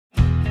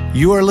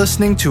You are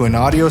listening to an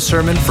audio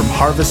sermon from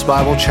Harvest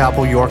Bible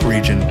Chapel, York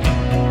Region.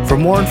 For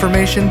more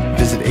information,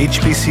 visit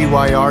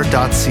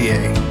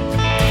hbcyr.ca.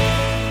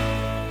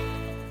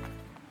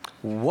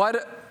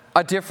 What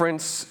a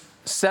difference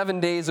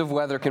 7 days of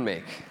weather can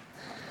make.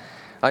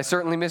 I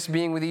certainly missed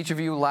being with each of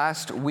you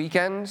last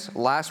weekend.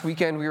 Last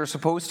weekend we were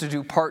supposed to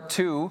do part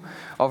 2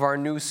 of our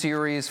new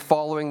series,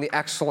 Following the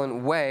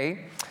Excellent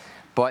Way,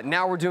 but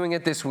now we're doing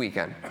it this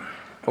weekend.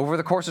 Over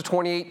the course of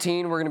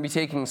 2018, we're going to be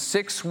taking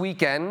 6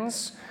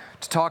 weekends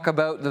to talk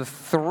about the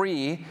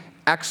 3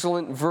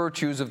 excellent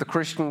virtues of the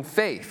Christian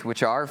faith,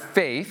 which are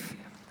faith,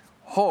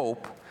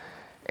 hope,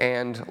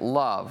 and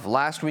love.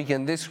 Last week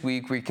and this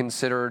week, we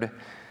considered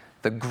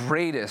the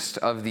greatest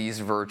of these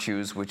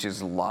virtues, which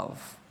is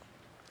love.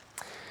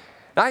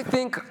 And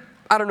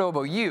I don't know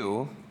about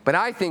you, but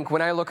I think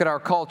when I look at our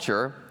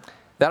culture,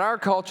 that our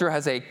culture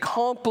has a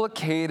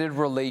complicated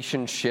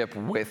relationship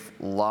with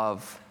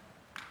love.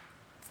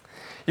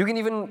 You can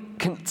even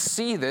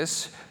see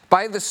this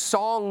by the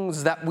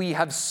songs that we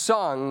have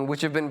sung,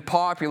 which have been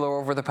popular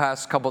over the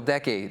past couple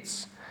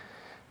decades.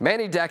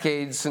 Many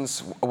decades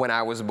since when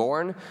I was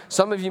born.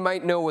 Some of you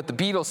might know what the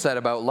Beatles said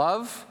about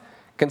love.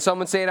 Can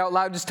someone say it out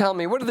loud? Just tell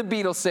me, what do the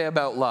Beatles say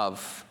about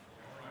love?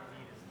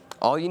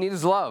 All you need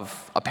is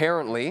love,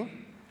 apparently.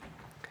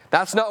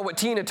 That's not what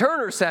Tina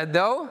Turner said,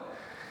 though.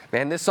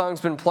 Man, this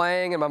song's been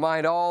playing in my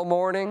mind all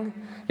morning.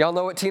 Y'all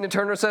know what Tina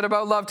Turner said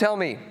about love? Tell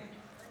me.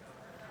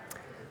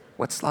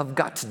 What's love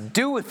got to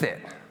do with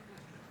it?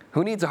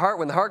 Who needs a heart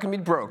when the heart can be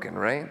broken,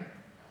 right? A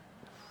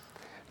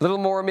little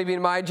more maybe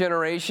in my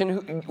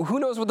generation. Who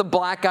knows what the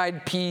Black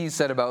Eyed Peas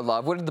said about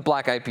love? What did the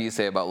Black Eyed Peas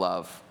say about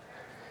love?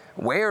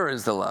 Where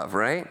is the love,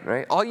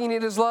 right? All you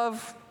need is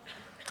love.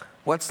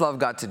 What's love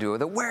got to do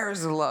with it? Where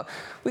is the love?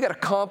 We got a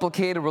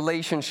complicated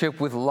relationship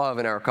with love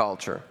in our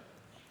culture.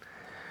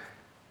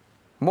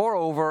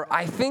 Moreover,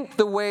 I think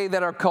the way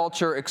that our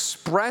culture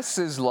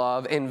expresses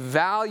love and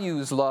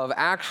values love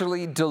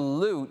actually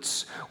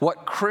dilutes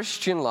what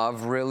Christian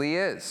love really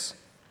is.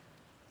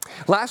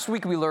 Last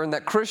week we learned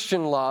that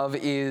Christian love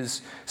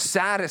is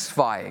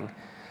satisfying,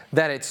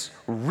 that it's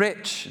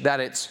rich,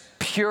 that it's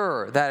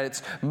pure, that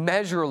it's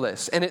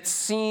measureless, and it's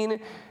seen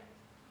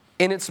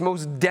in its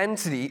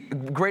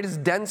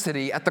greatest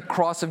density at the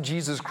cross of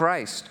Jesus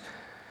Christ.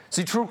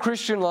 See, true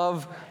Christian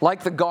love,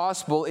 like the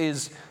gospel,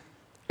 is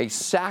a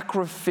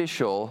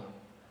sacrificial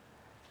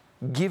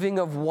giving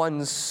of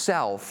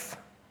oneself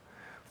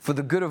for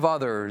the good of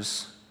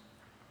others,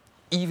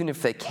 even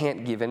if they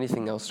can't give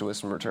anything else to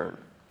us in return.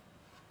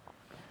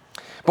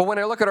 But when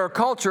I look at our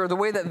culture, the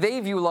way that they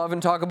view love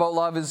and talk about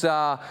love is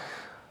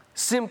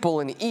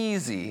simple and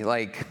easy.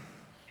 Like,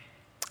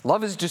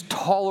 love is just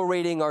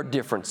tolerating our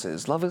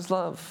differences. Love is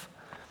love.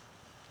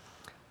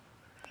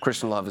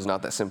 Christian love is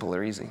not that simple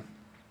or easy.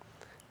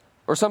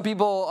 Or some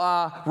people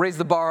raise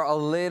the bar a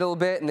little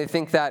bit and they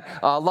think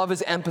that love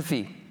is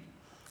empathy,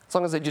 as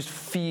long as I just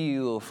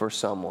feel for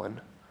someone.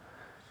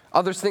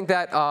 Others think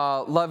that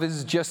love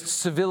is just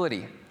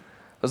civility,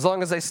 as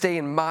long as I stay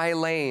in my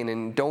lane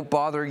and don't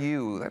bother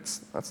you.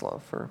 That's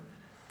love.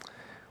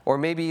 Or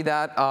maybe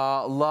that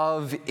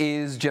love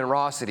is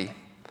generosity,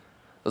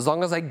 as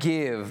long as I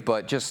give,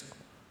 but just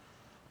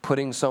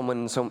putting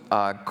some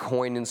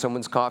coin in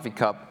someone's coffee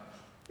cup,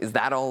 is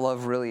that all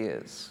love really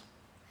is?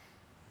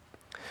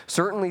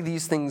 Certainly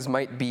these things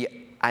might be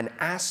an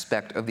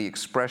aspect of the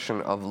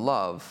expression of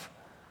love,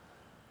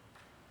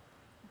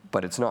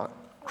 but it's not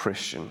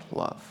Christian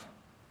love.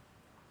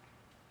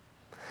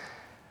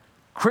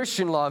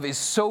 Christian love is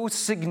so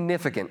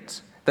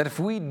significant that if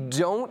we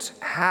don't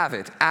have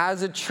it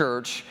as a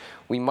church,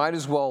 we might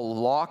as well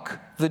lock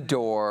the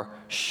door,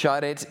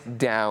 shut it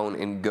down,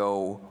 and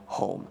go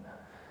home.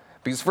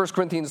 Because 1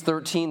 Corinthians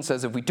 13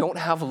 says if we don't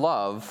have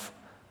love,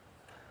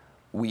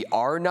 we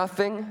are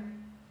nothing,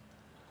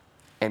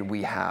 and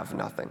we have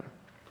nothing.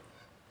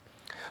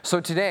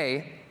 So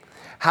today,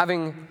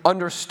 having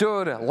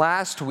understood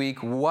last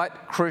week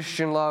what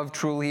Christian love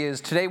truly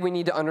is, today we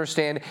need to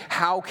understand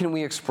how can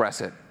we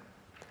express it.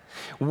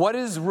 What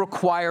is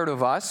required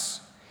of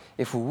us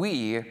if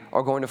we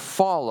are going to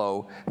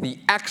follow the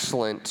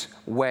excellent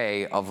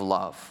way of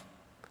love?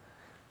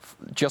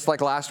 Just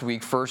like last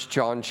week, 1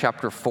 John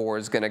chapter 4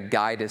 is going to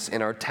guide us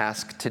in our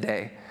task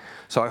today.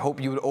 So I hope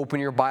you would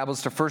open your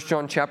Bibles to 1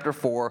 John chapter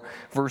 4,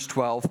 verse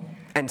 12,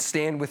 and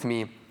stand with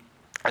me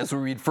as we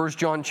read 1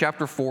 John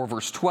chapter 4,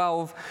 verse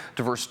 12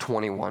 to verse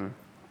 21.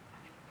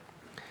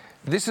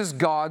 This is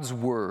God's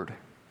word.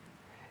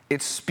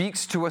 It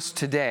speaks to us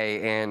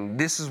today, and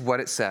this is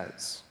what it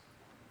says.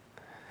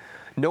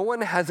 No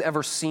one has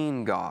ever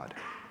seen God.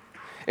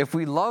 If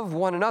we love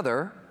one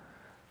another,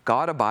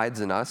 God abides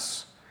in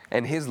us,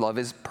 and his love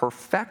is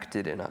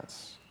perfected in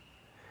us.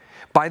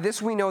 By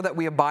this we know that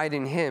we abide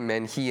in him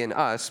and he in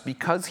us,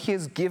 because he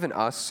has given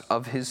us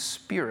of his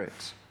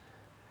Spirit.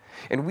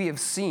 And we have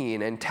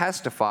seen and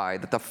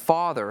testified that the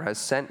Father has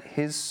sent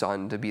his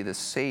Son to be the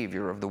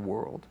Savior of the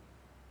world.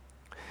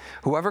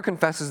 Whoever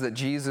confesses that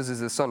Jesus is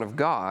the Son of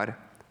God,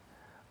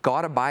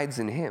 God abides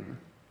in him,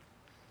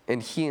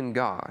 and he in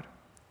God.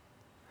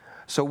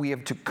 so we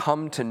have to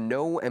come to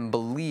know and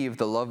believe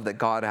the love that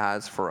God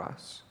has for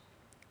us.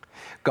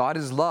 God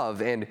is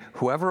love, and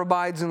whoever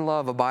abides in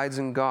love abides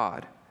in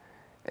God,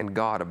 and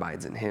God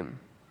abides in him.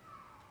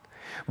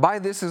 By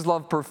this is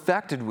love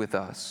perfected with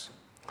us,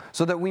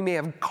 so that we may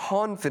have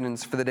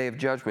confidence for the day of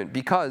judgment,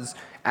 because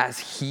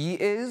as he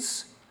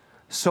is,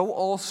 so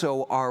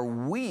also are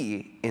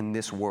we in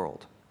this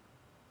world.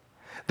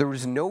 There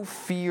is no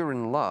fear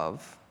in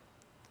love,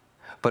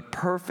 but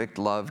perfect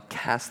love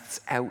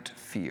casts out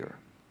fear.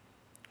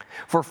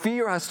 For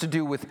fear has to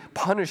do with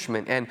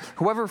punishment, and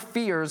whoever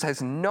fears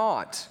has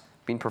not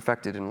been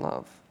perfected in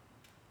love.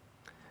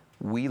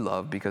 We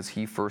love because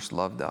he first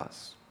loved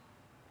us.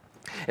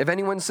 If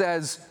anyone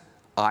says,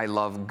 I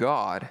love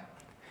God,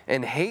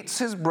 and hates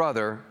his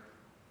brother,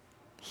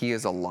 he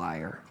is a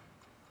liar.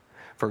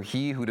 For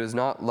he who does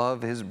not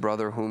love his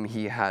brother whom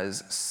he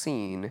has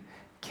seen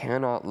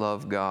cannot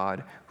love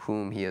God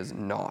whom he has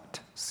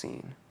not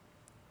seen.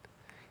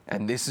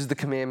 And this is the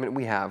commandment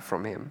we have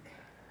from him.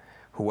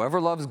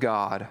 Whoever loves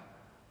God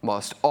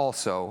must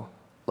also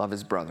love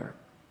his brother.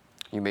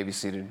 You may be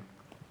seated.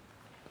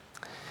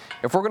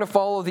 If we're going to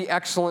follow the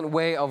excellent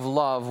way of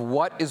love,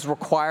 what is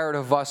required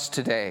of us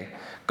today?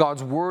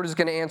 God's word is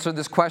going to answer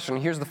this question.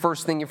 Here's the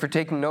first thing. If you're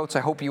taking notes, I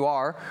hope you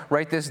are.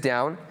 Write this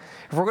down.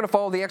 If we're going to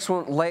follow the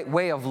excellent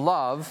way of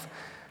love,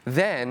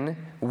 then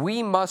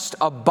we must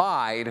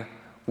abide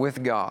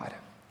with God.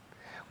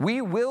 We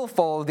will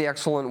follow the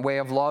excellent way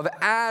of love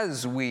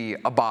as we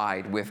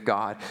abide with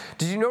God.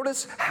 Did you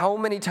notice how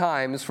many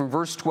times from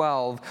verse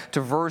 12 to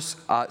verse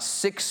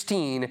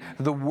 16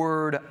 the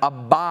word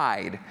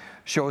abide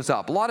shows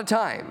up? A lot of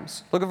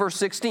times. Look at verse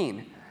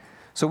 16.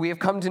 So we have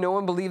come to know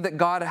and believe that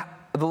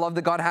the love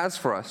that God has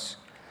for us.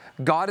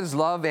 God is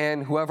love,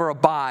 and whoever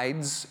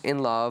abides in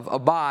love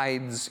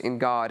abides in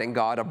God, and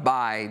God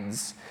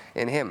abides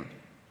in him.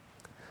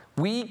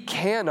 We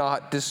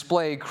cannot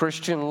display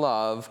Christian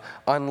love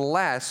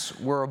unless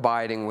we're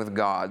abiding with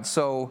God.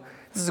 So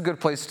this is a good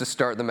place to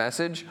start the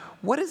message.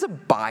 What is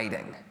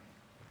abiding?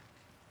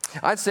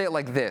 I'd say it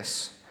like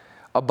this.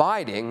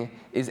 Abiding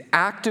is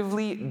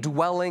actively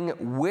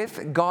dwelling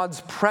with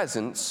God's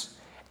presence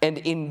and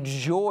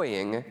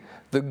enjoying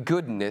the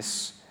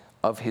goodness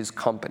of his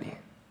company.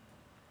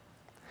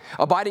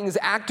 Abiding is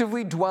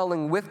actively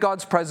dwelling with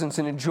God's presence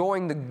and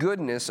enjoying the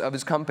goodness of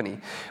his company.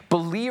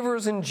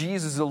 Believers in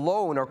Jesus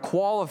alone are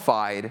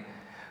qualified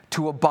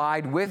to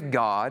abide with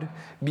God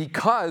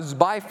because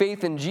by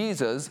faith in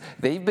Jesus,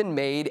 they've been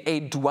made a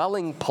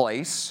dwelling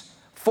place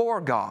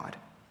for God.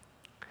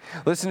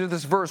 Listen to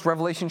this verse,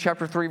 Revelation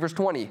chapter 3, verse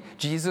 20.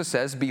 Jesus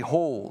says,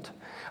 "Behold,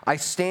 I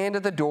stand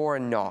at the door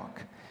and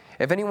knock.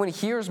 If anyone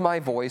hears my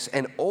voice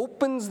and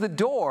opens the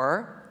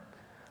door,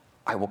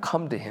 I will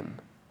come to him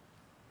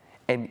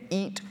and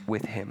eat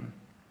with him,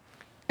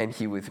 and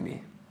he with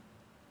me."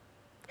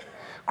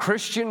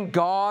 Christian,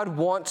 God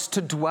wants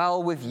to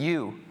dwell with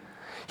you.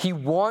 He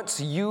wants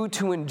you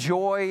to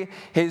enjoy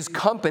his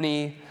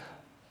company.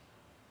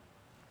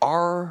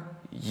 Are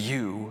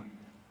you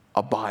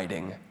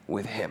abiding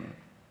with him?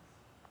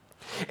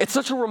 It's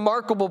such a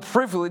remarkable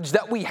privilege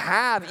that we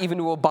have even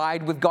to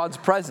abide with God's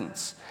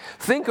presence.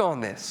 Think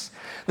on this.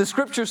 The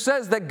scripture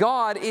says that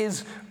God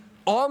is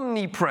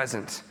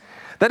omnipresent,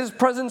 that his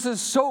presence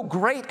is so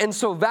great and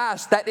so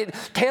vast that it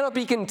cannot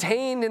be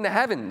contained in the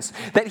heavens,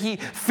 that he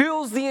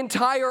fills the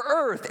entire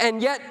earth,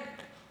 and yet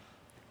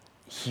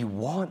he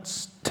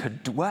wants to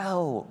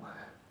dwell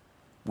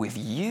with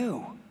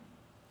you.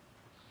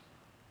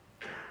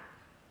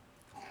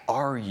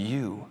 Are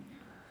you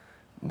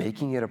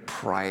making it a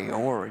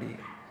priority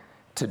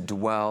to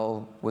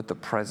dwell with the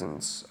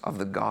presence of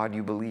the God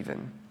you believe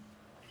in?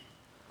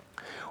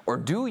 Or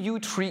do you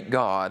treat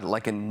God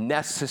like a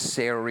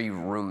necessary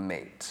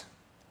roommate?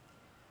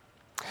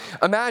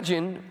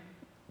 Imagine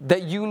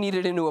that you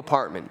needed a new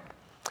apartment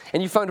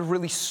and you found a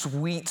really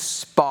sweet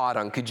spot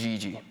on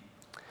Kijiji,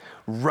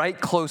 right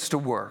close to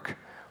work,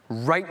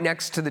 right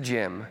next to the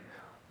gym,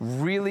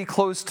 really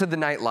close to the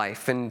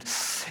nightlife, and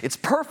it's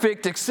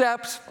perfect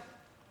except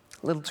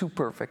a little too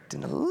perfect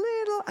and a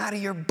little out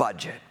of your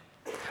budget.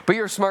 But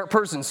you're a smart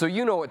person, so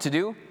you know what to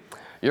do.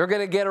 You're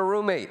going to get a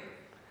roommate.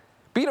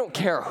 But you don't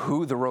care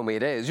who the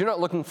roommate is. You're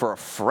not looking for a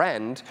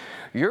friend.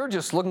 You're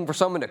just looking for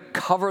someone to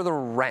cover the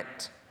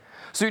rent.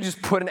 So you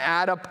just put an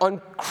ad up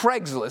on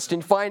Craigslist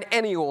and find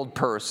any old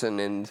person,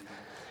 and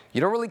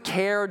you don't really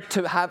care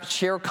to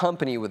share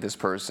company with this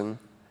person.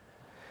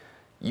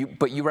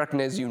 But you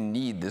recognize you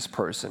need this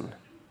person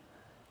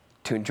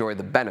to enjoy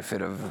the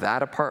benefit of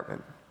that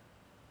apartment.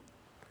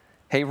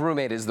 Hey,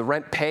 roommate, is the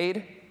rent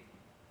paid?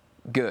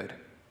 Good.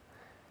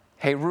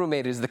 Hey,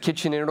 roommate, is the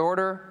kitchen in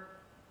order?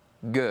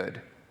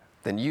 Good.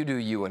 Then you do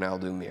you and I'll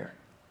do me.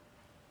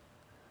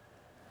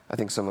 I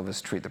think some of us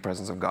treat the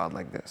presence of God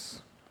like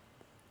this.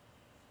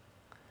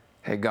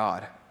 Hey,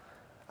 God,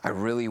 I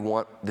really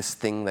want this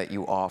thing that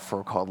you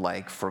offer called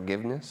like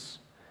forgiveness.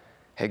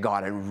 Hey,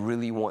 God, I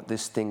really want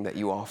this thing that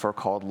you offer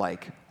called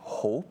like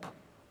hope.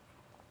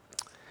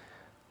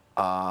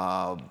 But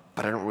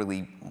I don't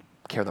really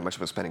care that much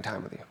about spending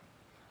time with you.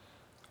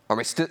 Are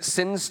my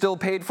sins still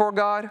paid for,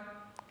 God?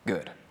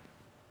 Good.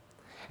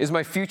 Is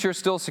my future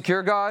still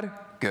secure, God?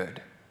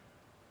 Good.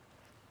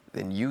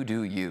 Then you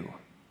do you,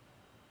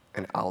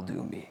 and I'll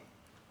do me.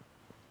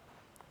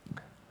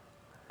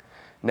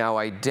 Now,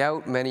 I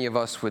doubt many of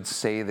us would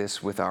say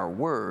this with our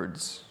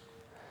words,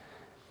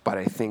 but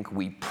I think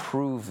we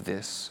prove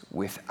this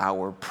with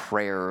our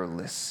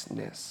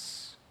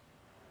prayerlessness.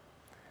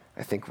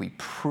 I think we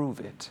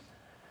prove it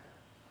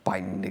by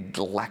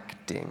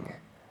neglecting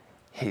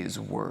his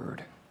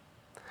word.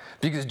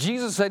 Because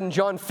Jesus said in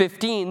John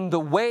 15, the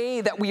way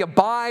that we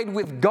abide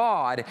with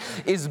God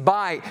is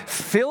by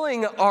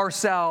filling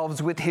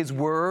ourselves with his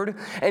word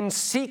and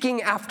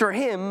seeking after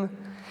him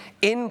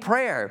in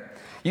prayer.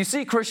 You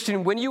see,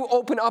 Christian, when you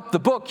open up the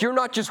book, you're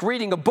not just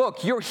reading a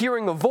book, you're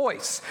hearing a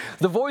voice.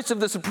 The voice of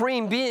the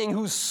Supreme Being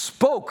who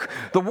spoke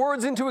the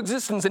words into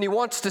existence, and he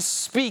wants to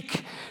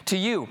speak to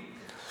you.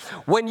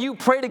 When you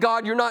pray to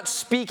God, you're not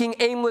speaking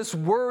aimless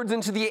words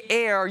into the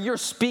air. You're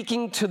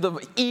speaking to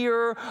the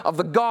ear of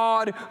the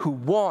God who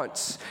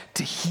wants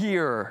to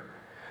hear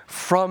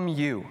from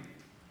you.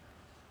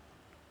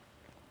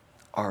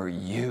 Are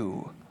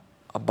you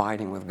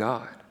abiding with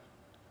God?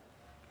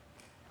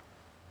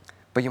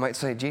 But you might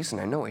say, Jason,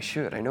 I know I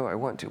should. I know I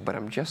want to, but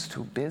I'm just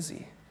too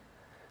busy.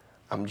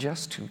 I'm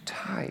just too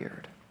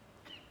tired.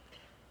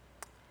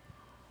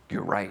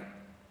 You're right.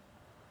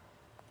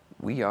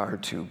 We are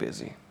too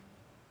busy.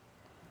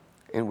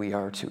 And we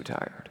are too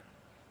tired.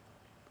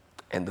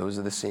 And those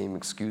are the same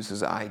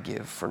excuses I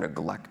give for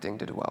neglecting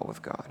to dwell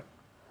with God.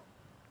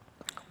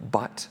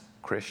 But,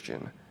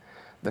 Christian,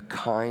 the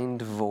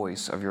kind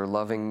voice of your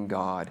loving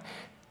God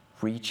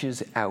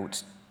reaches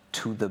out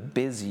to the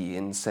busy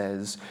and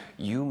says,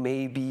 you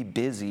may be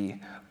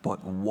busy,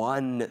 but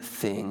one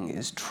thing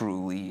is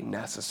truly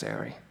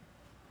necessary.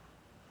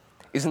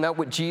 Isn't that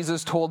what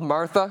Jesus told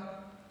Martha?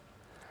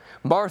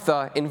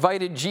 Martha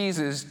invited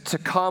Jesus to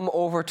come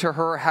over to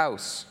her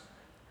house.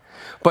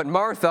 But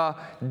Martha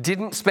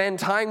didn't spend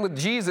time with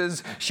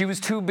Jesus. She was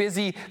too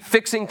busy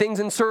fixing things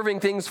and serving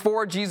things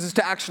for Jesus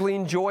to actually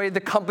enjoy the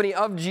company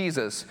of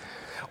Jesus.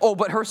 Oh,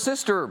 but her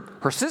sister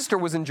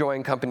was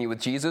enjoying company with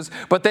Jesus,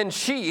 but then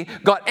she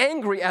got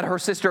angry at her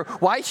sister.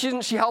 Why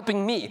isn't she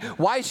helping me?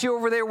 Why is she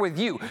over there with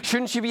you?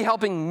 Shouldn't she be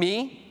helping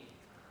me?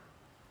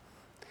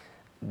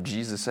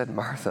 Jesus said,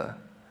 Martha,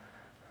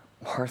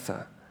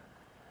 Martha,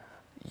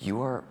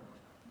 you are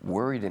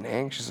worried and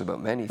anxious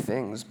about many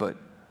things, but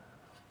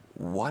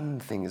one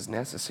thing is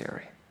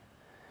necessary.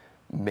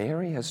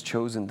 Mary has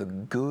chosen the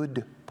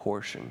good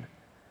portion,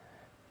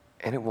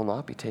 and it will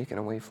not be taken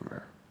away from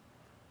her.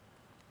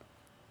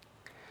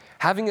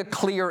 Having a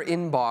clear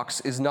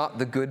inbox is not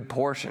the good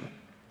portion,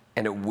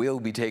 and it will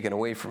be taken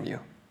away from you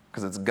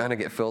because it's going to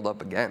get filled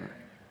up again.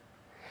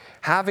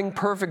 Having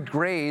perfect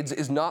grades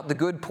is not the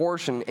good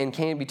portion and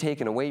can be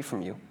taken away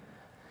from you.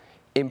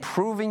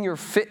 Improving your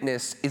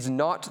fitness is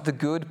not the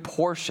good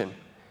portion.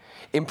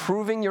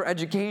 Improving your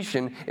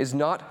education is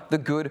not the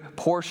good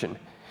portion.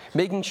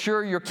 Making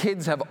sure your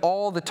kids have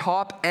all the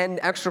top and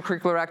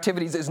extracurricular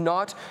activities is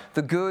not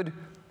the good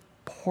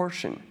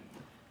portion.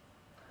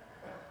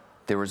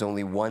 There is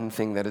only one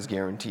thing that is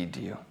guaranteed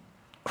to you,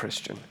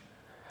 Christian.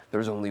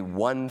 There is only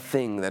one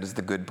thing that is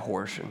the good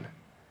portion,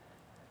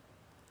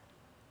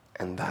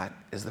 and that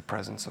is the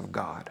presence of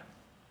God.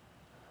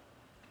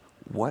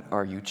 What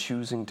are you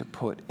choosing to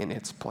put in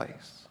its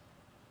place?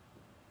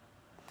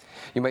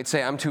 You might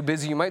say, I'm too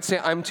busy. You might say,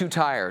 I'm too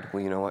tired.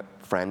 Well, you know what,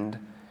 friend,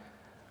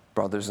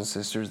 brothers and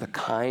sisters, the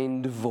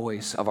kind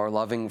voice of our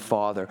loving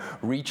Father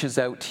reaches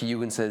out to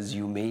you and says,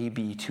 you may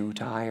be too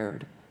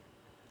tired.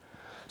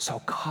 So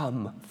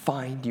come,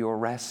 find your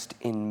rest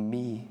in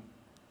me.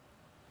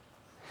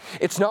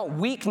 It's not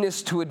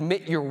weakness to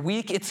admit you're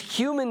weak. It's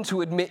human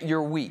to admit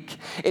you're weak.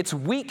 It's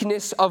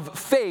weakness of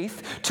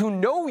faith to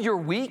know you're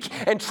weak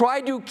and try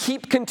to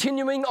keep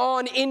continuing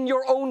on in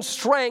your own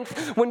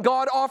strength when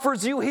God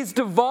offers you his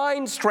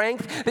divine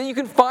strength that you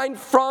can find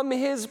from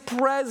his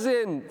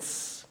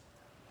presence.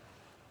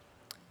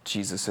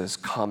 Jesus says,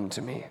 come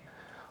to me,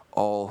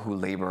 all who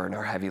labor and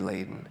are heavy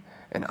laden,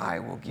 and I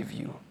will give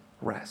you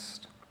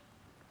rest.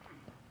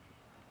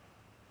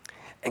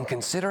 And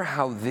consider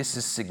how this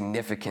is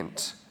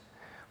significant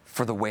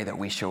for the way that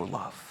we show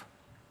love.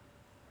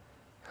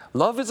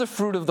 Love is a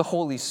fruit of the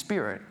Holy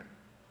Spirit.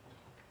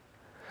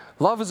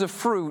 Love is a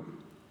fruit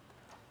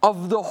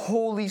of the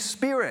Holy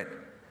Spirit.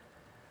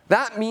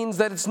 That means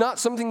that it's not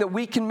something that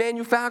we can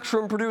manufacture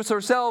and produce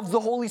ourselves. The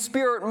Holy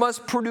Spirit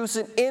must produce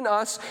it in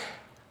us.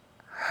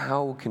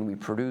 How can we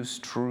produce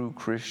true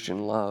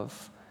Christian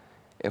love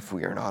if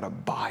we are not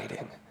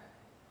abiding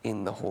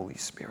in the Holy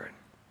Spirit?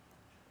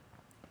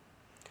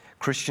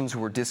 Christians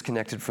who are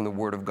disconnected from the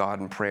Word of God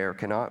and prayer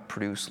cannot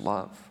produce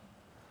love.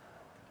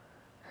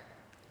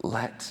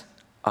 Let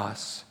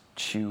us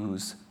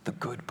choose the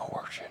good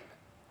portion.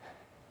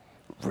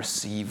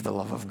 Receive the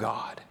love of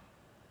God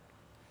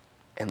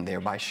and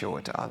thereby show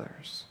it to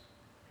others.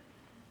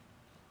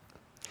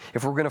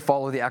 If we're going to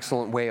follow the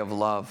excellent way of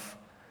love,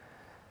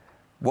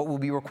 what will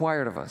be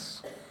required of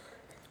us?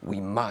 We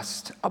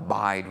must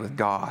abide with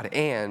God,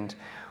 and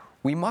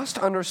we must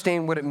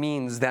understand what it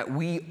means that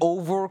we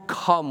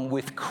overcome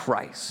with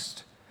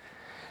Christ.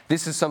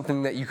 This is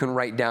something that you can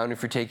write down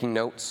if you're taking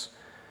notes.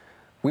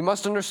 We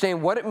must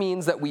understand what it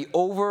means that we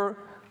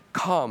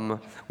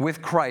overcome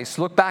with Christ.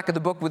 Look back at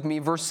the book with me,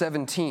 verse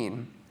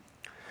 17.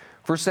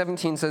 Verse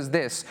 17 says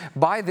this,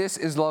 "By this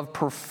is love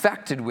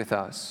perfected with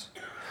us,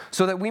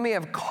 so that we may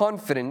have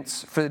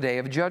confidence for the day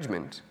of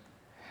judgment.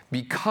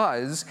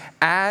 Because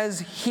as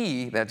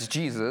he," that's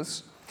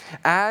Jesus,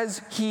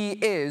 "as he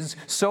is,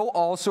 so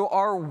also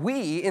are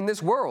we in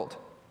this world.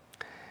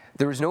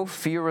 There is no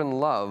fear in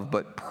love,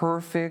 but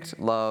perfect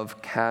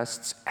love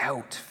casts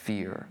out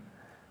fear.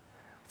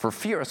 For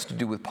fear has to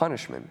do with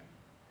punishment.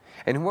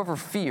 And whoever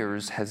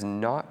fears has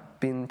not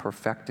been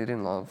perfected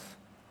in love.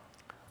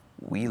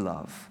 We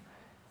love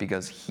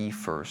because he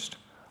first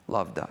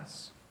loved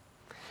us."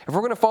 If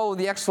we're going to follow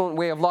the excellent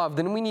way of love,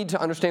 then we need to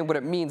understand what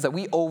it means that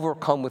we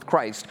overcome with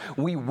Christ.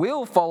 We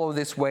will follow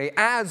this way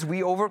as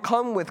we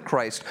overcome with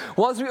Christ.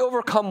 Well, as we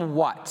overcome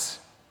what?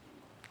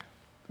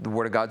 The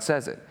Word of God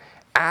says it.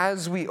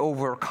 As we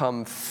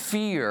overcome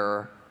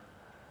fear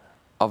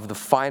of the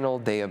final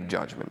day of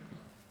judgment.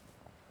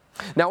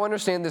 Now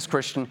understand this,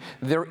 Christian.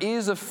 There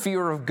is a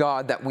fear of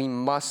God that we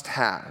must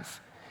have.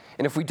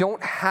 And if we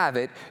don't have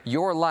it,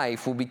 your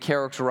life will be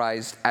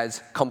characterized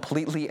as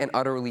completely and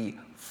utterly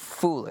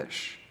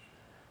foolish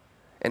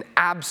and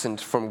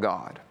absent from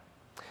God.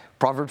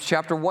 Proverbs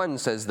chapter 1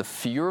 says, "The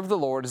fear of the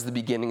Lord is the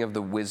beginning of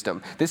the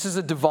wisdom." This is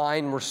a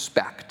divine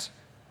respect,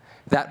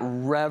 that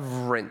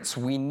reverence.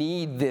 We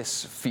need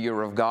this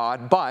fear of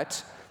God.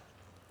 But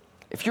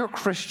if you're a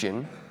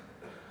Christian,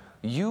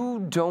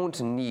 you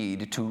don't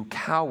need to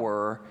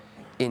cower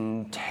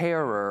in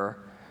terror,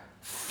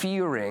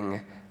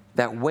 fearing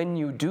that when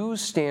you do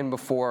stand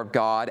before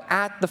God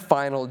at the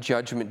final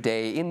judgment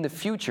day in the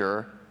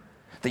future,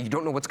 that you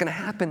don't know what's going to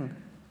happen.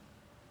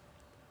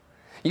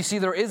 You see,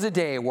 there is a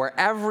day where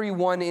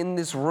everyone in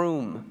this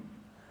room,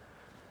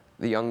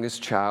 the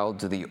youngest child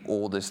to the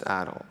oldest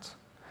adult,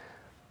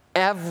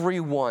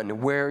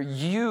 everyone, where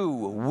you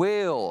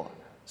will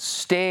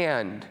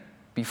stand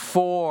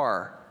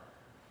before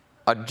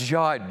a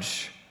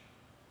judge,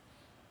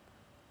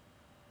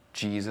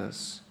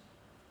 Jesus,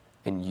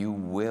 and you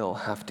will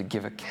have to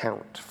give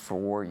account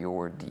for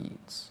your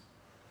deeds.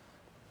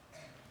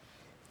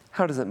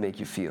 How does that make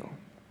you feel?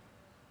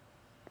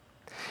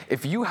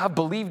 If you have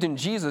believed in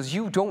Jesus,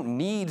 you don't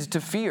need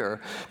to fear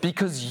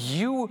because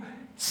you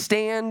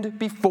stand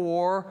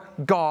before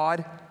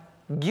God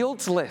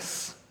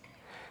guiltless,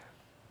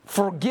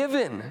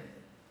 forgiven.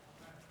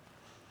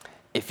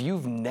 If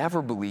you've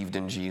never believed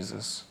in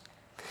Jesus,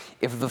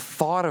 if the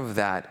thought of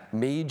that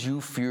made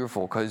you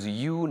fearful because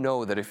you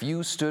know that if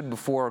you stood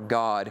before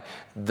God,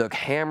 the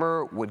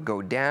hammer would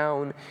go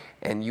down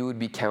and you would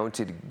be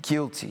counted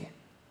guilty,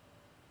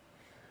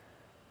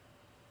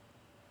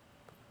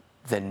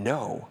 then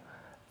know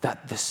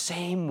that the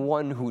same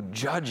one who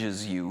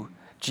judges you,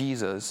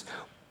 Jesus,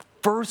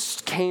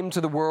 first came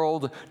to the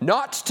world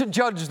not to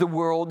judge the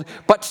world,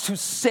 but to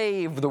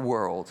save the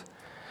world.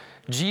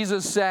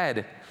 Jesus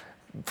said,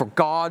 "For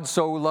God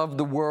so loved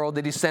the world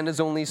that he sent his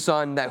only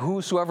Son, that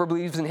whosoever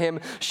believes in him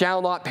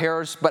shall not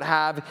perish but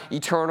have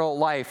eternal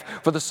life.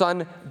 For the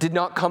Son did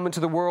not come into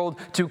the world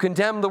to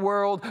condemn the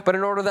world, but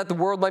in order that the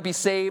world might be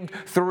saved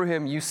through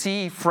him." You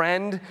see,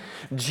 friend,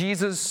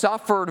 Jesus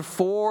suffered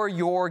for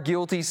your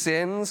guilty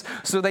sins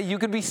so that you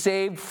could be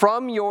saved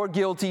from your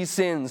guilty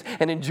sins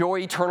and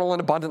enjoy eternal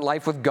and abundant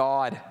life with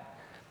God.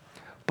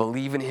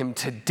 Believe in him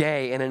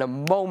today, and in a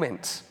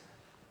moment,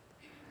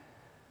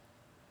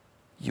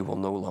 you will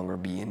no longer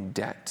be in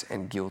debt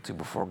and guilty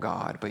before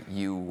God, but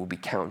you will be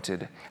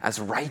counted as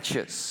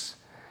righteous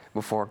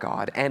before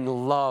God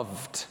and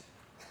loved.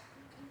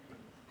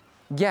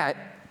 Yet,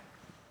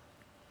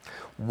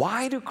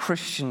 why do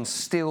Christians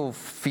still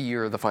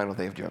fear the final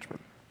day of judgment?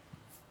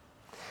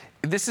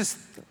 This is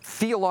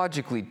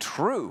theologically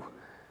true,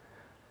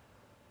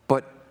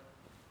 but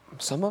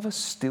some of us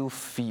still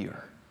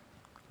fear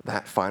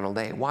that final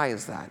day. Why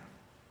is that?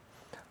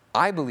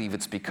 I believe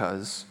it's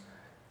because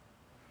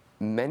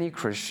many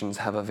Christians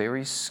have a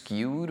very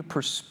skewed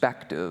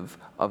perspective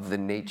of the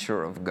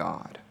nature of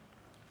God.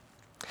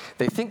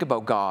 They think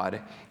about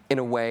God in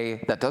a way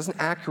that doesn't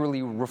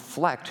accurately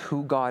reflect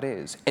who God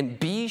is. And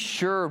be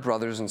sure,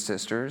 brothers and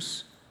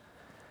sisters,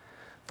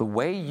 the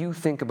way you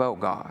think about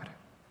God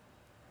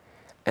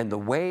and the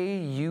way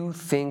you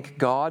think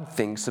God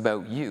thinks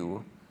about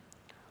you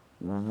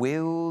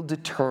will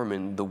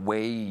determine the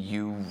way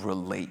you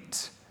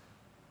relate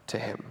to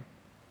him.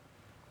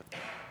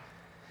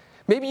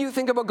 Maybe you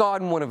think about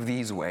God in one of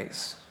these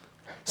ways.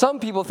 Some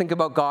people think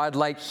about God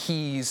like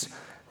he's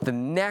the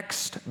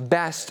next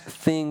best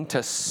thing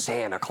to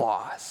Santa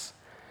Claus.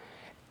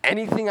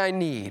 Anything I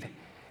need.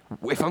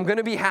 If I'm going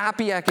to be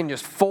happy, I can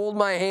just fold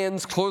my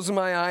hands, close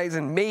my eyes,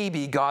 and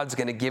maybe God's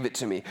going to give it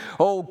to me.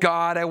 Oh,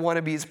 God, I want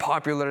to be as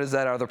popular as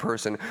that other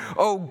person.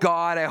 Oh,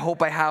 God, I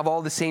hope I have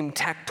all the same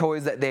tech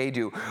toys that they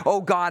do. Oh,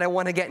 God, I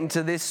want to get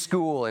into this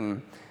school.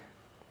 And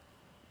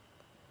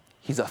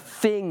He's a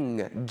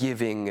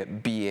thing-giving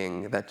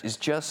being that is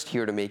just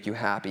here to make you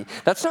happy.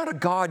 That's not a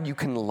God you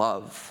can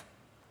love.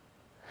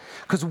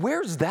 Because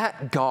where's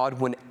that God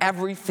when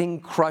everything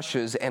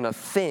crushes and a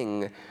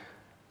thing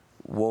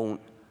won't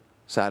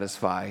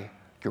satisfy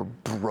your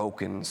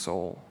broken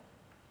soul?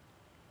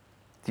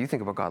 Do you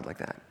think about God like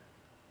that?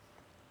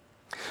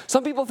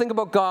 Some people think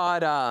about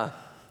God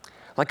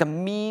like a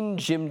mean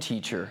gym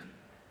teacher.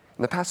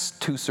 In the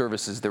past 2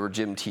 services, there were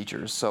gym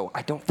teachers, so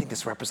I don't think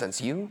this represents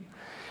you.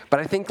 But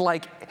I think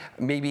like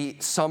maybe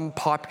some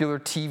popular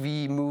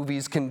TV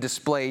movies can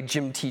display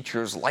gym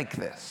teachers like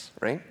this,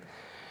 right?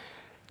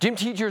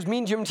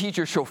 Mean gym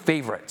teachers show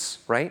favorites,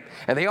 right?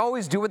 And they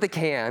always do what they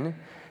can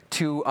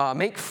to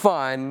make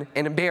fun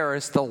and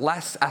embarrass the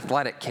less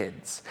athletic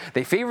kids.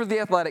 They favor the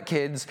athletic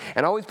kids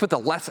and always put the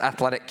less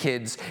athletic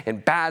kids in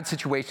bad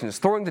situations,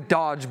 throwing the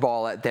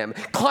dodgeball at them.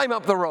 Climb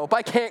up the rope.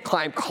 I can't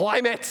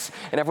climb it.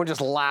 And everyone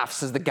just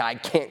laughs as the guy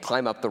can't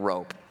climb up the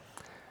rope.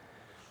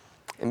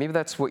 And maybe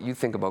that's what you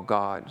think about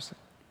God.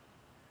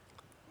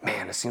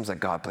 Man, it seems like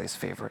God plays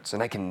favorites,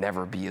 and I can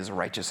never be as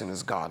righteous and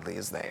as godly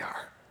as they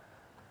are.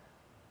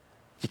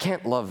 You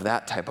can't love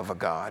that type of a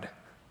God.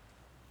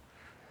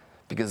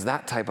 Because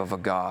that type of a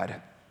God,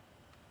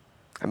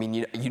 I mean,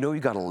 you know you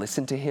got to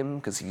listen to him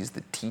because he's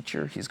the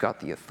teacher, he's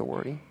got the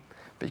authority,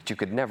 but you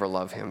could never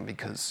love him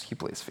because he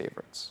plays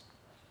favorites.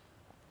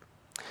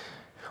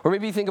 Or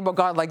maybe you think about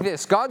God like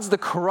this. God's the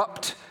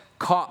corrupt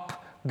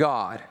cop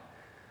God.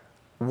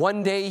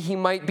 One day he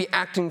might be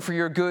acting for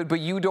your good,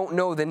 but you don't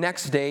know the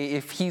next day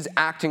if he's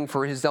acting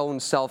for his own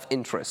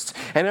self-interest.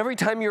 And every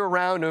time you're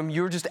around him,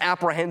 you're just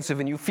apprehensive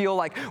and you feel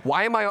like,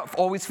 why am I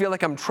always feel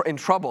like I'm in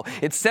trouble?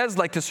 It says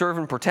like to serve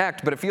and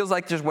protect, but it feels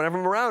like just whenever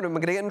I'm around him,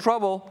 I'm going to get in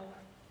trouble.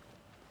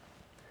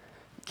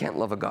 You can't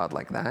love a God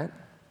like that.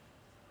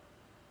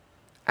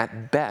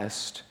 At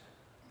best,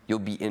 you'll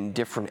be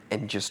indifferent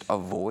and just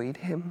avoid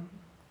him.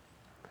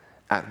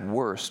 At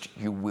worst,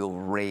 you will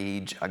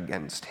rage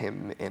against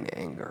him in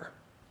anger.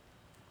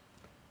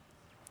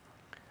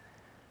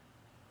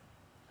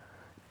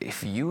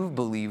 If you've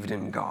believed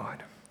in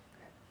God,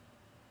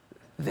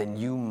 then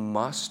you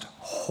must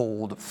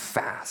hold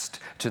fast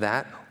to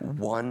that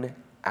one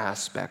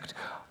aspect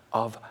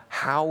of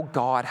how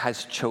God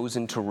has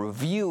chosen to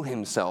reveal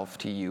himself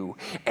to you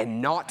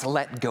and not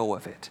let go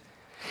of it.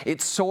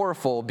 It's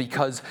sorrowful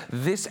because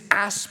this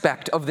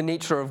aspect of the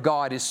nature of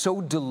God is so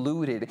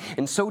diluted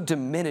and so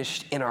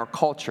diminished in our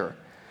culture.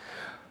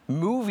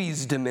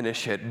 Movies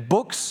diminish it,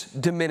 books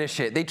diminish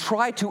it. They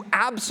try to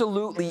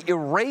absolutely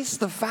erase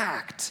the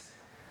fact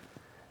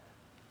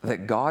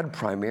that God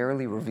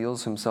primarily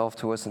reveals himself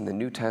to us in the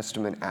New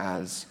Testament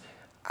as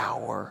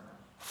our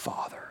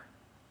Father.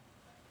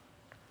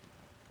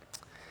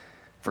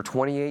 For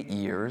 28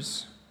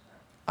 years,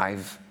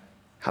 I've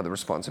had the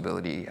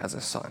responsibility as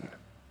a son.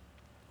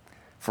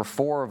 For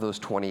 4 of those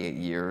 28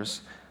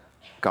 years,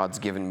 God's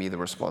given me the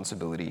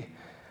responsibility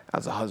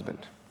as a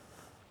husband.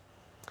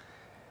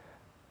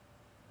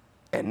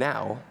 And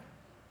now,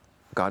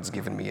 God's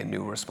given me a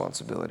new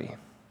responsibility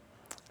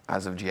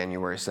as of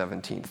January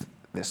 17th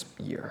this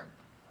year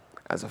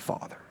as a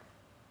father.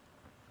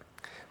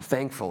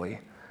 Thankfully,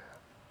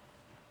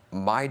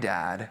 my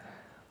dad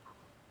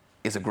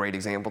is a great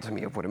example to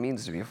me of what it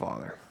means to be a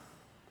father.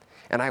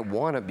 And I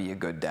want to be a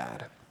good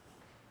dad.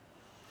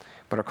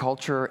 But our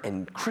culture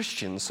and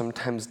Christians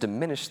sometimes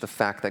diminish the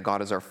fact that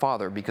God is our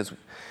Father because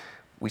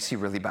we see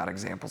really bad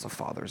examples of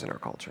fathers in our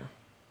culture.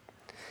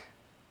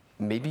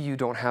 Maybe you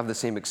don't have the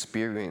same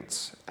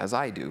experience as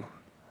I do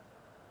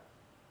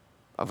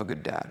of a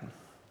good dad.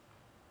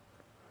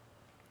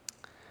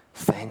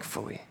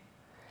 Thankfully,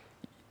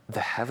 the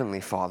Heavenly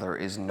Father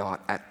is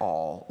not at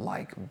all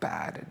like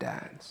bad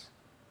dads.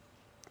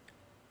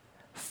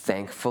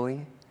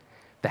 Thankfully,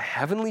 the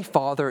Heavenly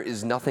Father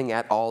is nothing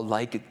at all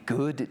like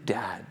good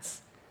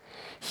dads.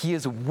 He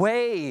is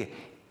way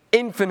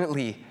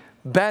infinitely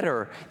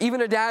better.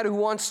 Even a dad who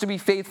wants to be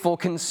faithful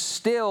can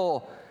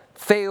still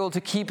fail to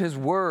keep his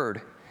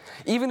word.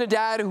 Even a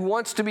dad who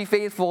wants to be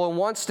faithful and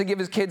wants to give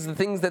his kids the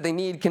things that they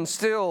need can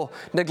still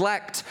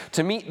neglect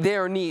to meet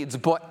their needs.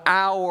 But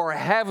our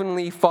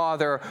Heavenly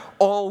Father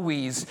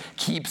always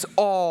keeps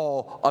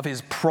all of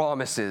his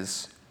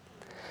promises.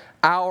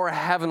 Our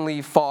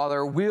Heavenly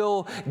Father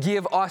will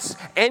give us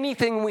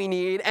anything we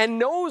need and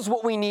knows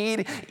what we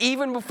need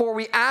even before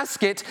we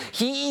ask it.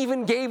 He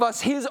even gave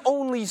us his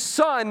only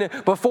Son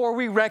before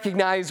we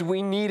recognized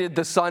we needed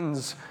the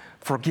Son's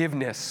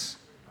forgiveness.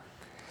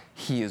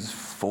 He is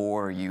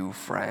for you,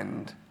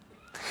 friend.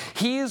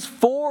 He is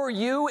for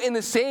you in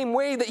the same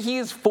way that he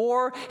is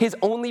for his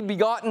only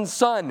begotten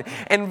Son.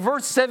 And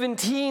verse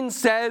 17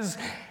 says,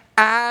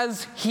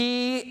 as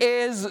he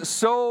is,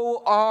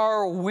 so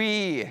are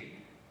we.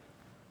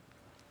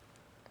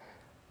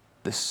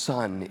 The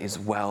Son is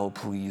well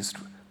pleased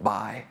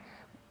by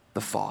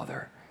the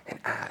Father, and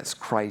as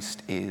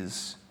Christ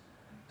is,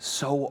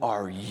 so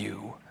are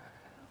you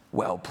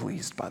well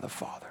pleased by the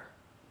Father.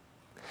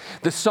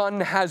 The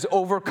Son has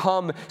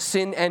overcome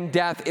sin and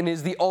death and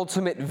is the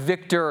ultimate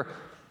victor.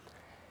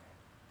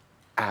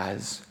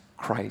 As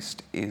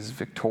Christ is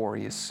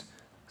victorious,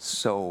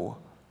 so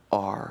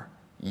are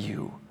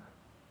you,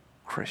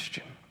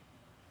 Christian.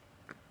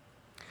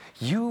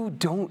 You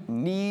don't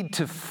need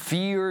to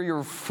fear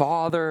your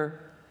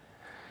father.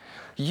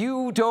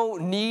 You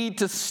don't need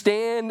to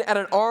stand at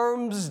an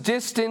arm's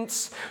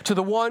distance to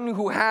the one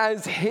who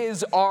has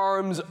his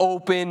arms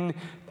open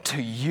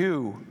to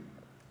you.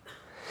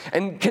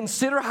 And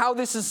consider how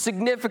this is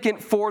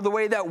significant for the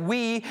way that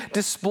we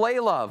display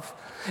love.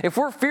 If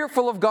we're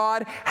fearful of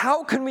God,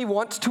 how can we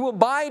want to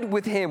abide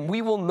with him?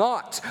 We will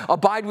not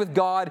abide with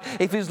God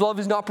if his love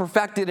is not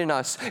perfected in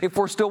us, if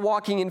we're still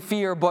walking in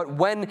fear. But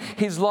when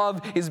his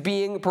love is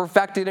being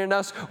perfected in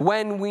us,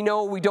 when we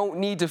know we don't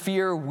need to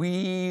fear,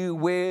 we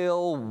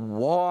will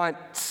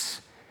want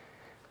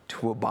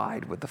to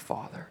abide with the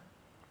Father.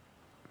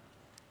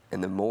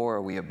 And the more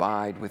we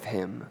abide with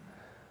him,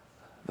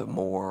 the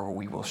more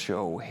we will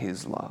show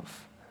his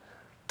love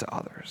to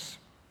others.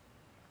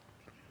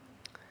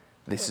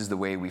 This is the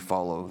way we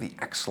follow the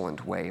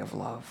excellent way of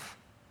love.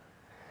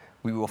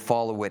 We will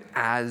follow it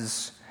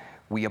as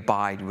we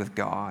abide with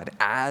God,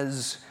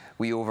 as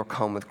we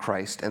overcome with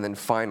Christ, and then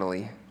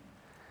finally,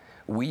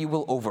 we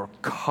will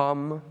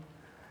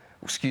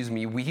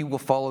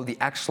follow the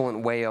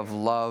excellent way of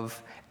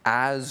love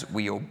as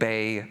we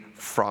obey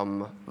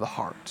from the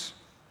heart.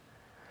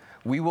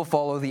 We will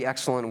follow the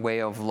excellent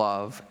way of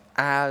love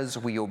as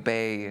we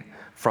obey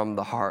from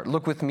the heart.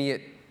 Look with me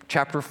at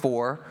chapter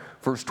 4,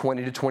 verse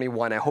 20 to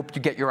 21. I hope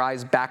you get your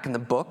eyes back in the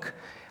book.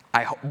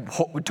 I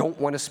don't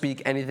want to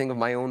speak anything of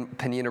my own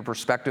opinion or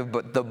perspective,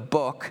 but the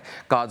book,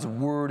 God's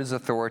word, is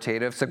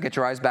authoritative. So get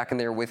your eyes back in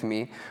there with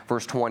me.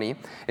 Verse 20,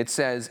 it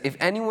says, "If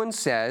anyone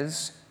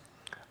says,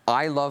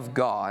 'I love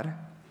God,'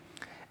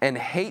 and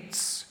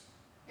hates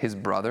his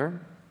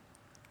brother,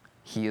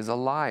 he is a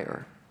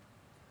liar.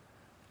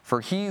 For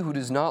he who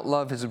does not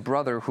love his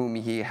brother whom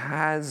he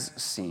has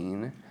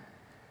seen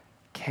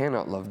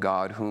cannot love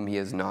God whom he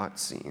has not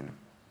seen.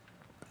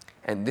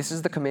 And this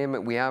is the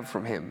commandment we have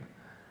from him.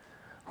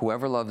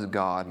 Whoever loves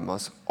God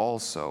must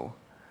also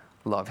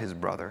love his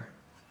brother."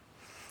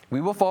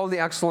 We will follow the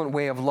excellent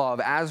way of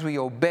love as we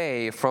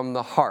obey from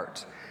the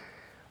heart.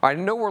 I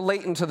know we're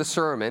late into the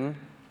sermon,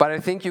 but I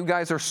think you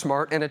guys are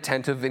smart and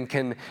attentive and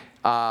can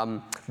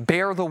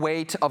bear the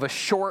weight of a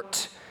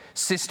short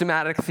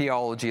systematic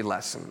theology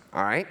lesson,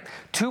 all right?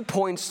 2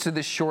 points to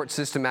this short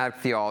systematic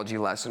theology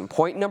lesson.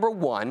 Point number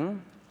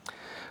 1,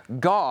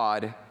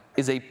 God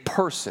is a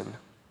person.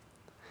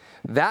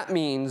 That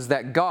means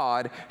that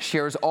God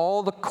shares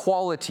all the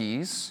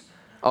qualities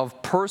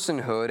of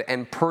personhood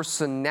and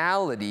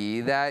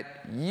personality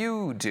that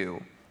you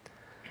do.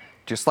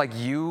 Just like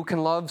you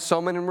can love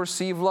someone and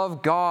receive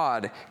love,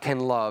 God can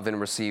love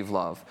and receive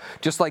love.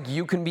 Just like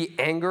you can be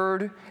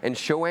angered and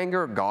show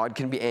anger, God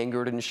can be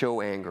angered and show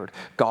anger.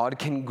 God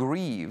can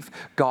grieve.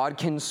 God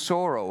can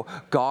sorrow.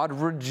 God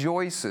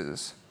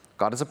rejoices.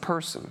 God is a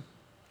person.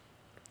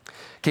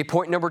 Okay,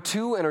 point number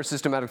 2 in our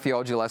systematic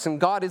theology lesson.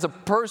 God is a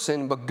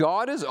person, but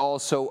God is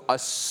also a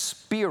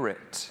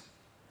spirit.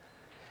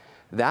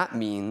 That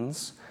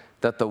means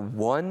that the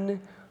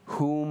one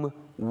whom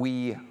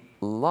we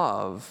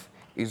love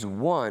is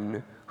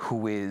one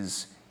who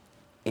is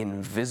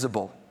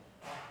invisible.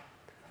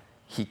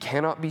 He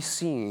cannot be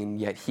seen,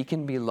 yet he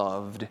can be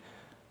loved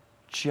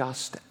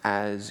just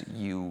as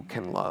you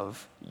can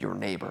love your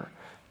neighbor,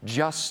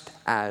 just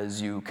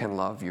as you can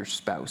love your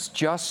spouse,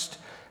 just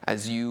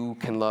as you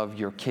can love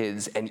your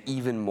kids, and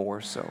even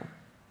more so.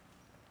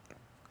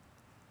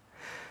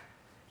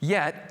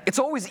 Yet, it's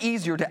always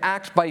easier to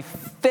act by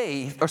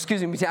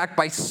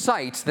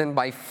sight than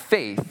by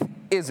faith,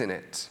 isn't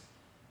it?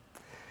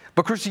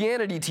 But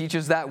Christianity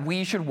teaches that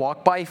we should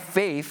walk by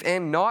faith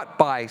and not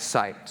by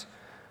sight.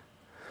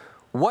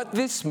 What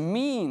this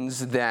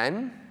means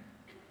then,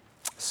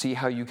 see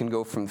how you can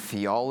go from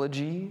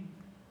theology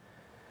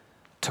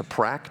to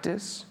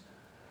practice?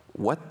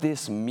 What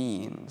this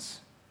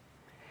means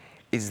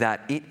is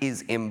that it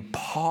is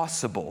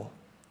impossible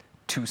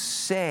to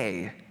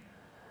say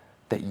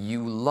that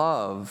you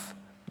love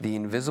the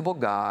invisible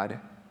God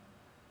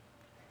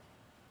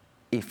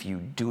if you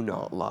do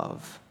not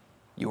love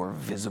your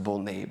visible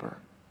neighbor.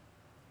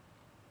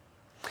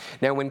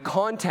 Now, in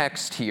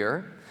context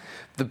here,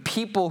 the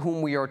people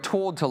whom we are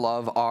told to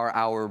love are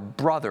our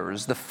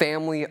brothers, the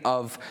family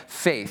of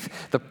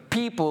faith. The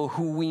people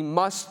who we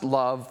must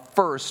love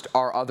first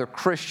are other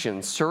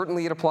Christians.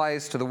 Certainly it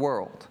applies to the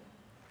world.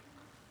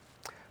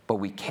 But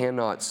we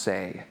cannot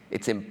say,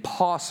 it's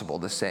impossible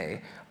to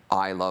say,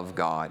 I love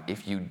God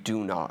if you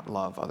do not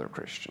love other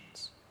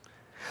Christians.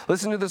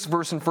 Listen to this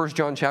verse in 1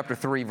 John chapter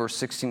 3, verse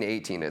 16 to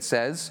 18. It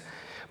says,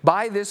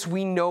 "By this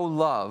we know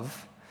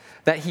love,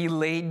 that he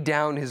laid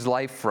down his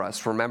life for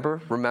us."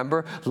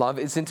 Remember, love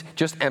isn't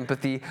just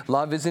empathy.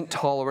 Love isn't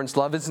tolerance.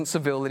 Love isn't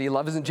civility.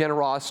 Love isn't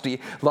generosity.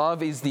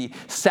 Love is the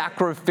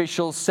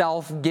sacrificial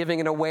self-giving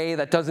in a way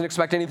that doesn't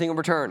expect anything in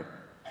return.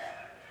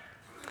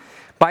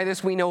 By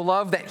this we know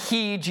love, that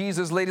he,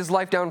 Jesus, laid his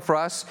life down for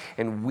us,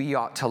 and we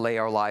ought to lay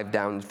our life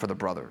down for the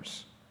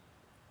brothers.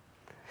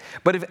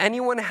 But if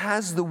anyone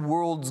has the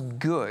world's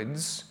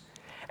goods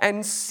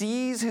and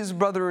sees his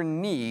brother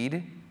in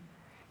need,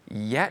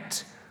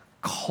 yet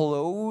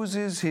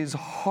closes his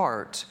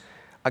heart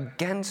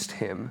against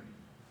him,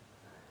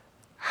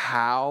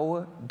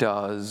 how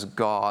does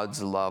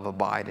God's love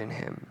abide in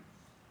him?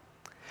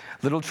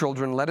 Little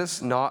children, let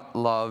us not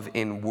love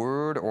in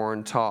word or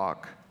in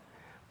talk,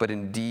 but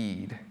in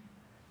deed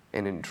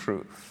and in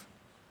truth.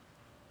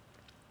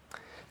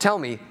 Tell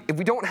me, if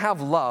we don't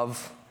have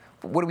love,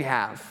 what do we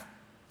have?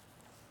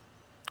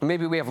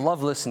 Maybe we have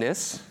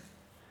lovelessness,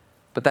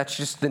 but that's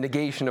just the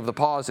negation of the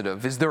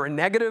positive. Is there a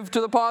negative to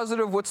the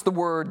positive? What's the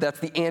word that's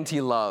the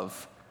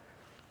anti-love?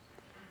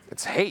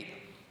 It's hate.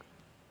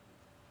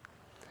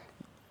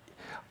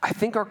 I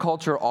think our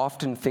culture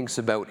often thinks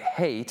about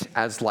hate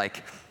as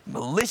like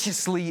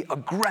maliciously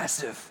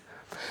aggressive.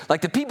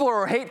 Like the people who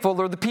are hateful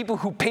are the people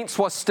who paint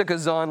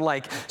swastikas on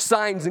like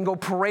signs and go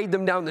parade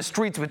them down the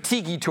streets with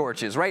tiki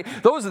torches, right?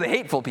 Those are the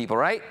hateful people,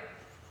 right?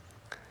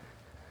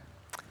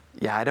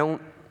 Yeah, I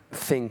don't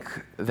think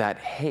that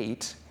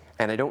hate,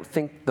 and I don't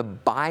think the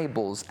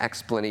Bible's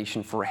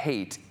explanation for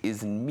hate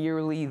is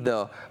merely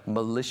the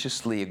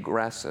maliciously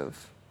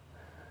aggressive.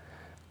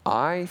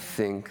 I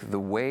think the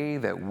way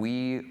that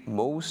we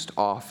most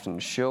often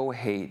show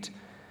hate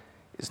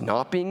is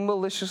not being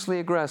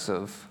maliciously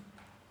aggressive,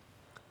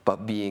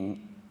 but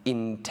being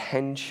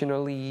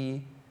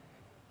intentionally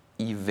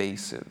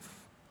evasive.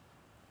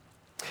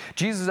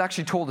 Jesus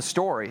actually told a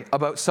story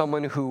about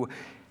someone who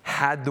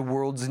had the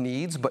world's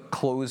needs but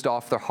closed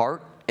off their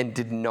heart and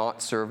did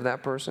not serve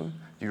that person.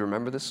 Do you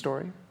remember this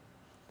story?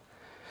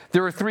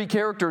 There are three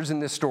characters in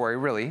this story,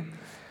 really.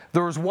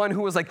 There was one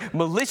who was like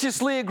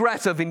maliciously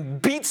aggressive and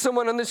beat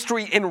someone on the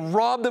street and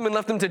robbed them and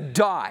left them to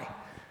die.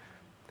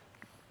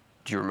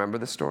 Do you remember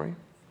this story?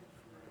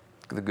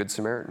 The Good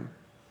Samaritan.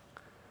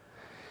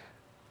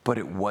 But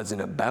it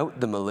wasn't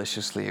about the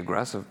maliciously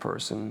aggressive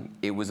person.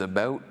 It was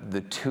about the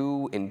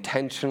two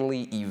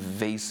intentionally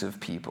evasive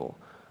people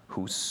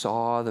who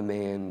saw the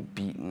man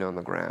beaten on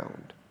the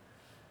ground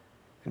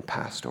and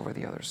passed over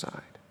the other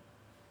side.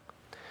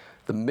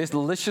 The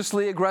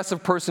maliciously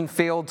aggressive person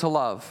failed to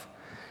love,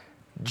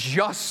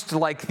 just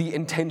like the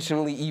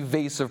intentionally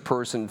evasive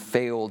person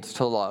failed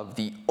to love.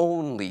 The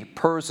only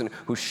person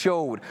who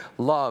showed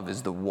love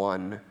is the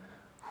one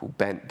who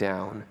bent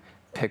down,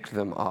 picked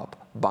them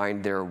up,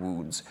 bind their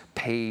wounds,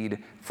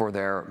 paid for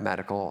their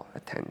medical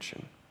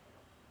attention.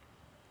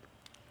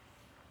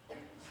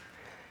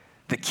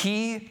 The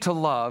key to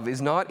love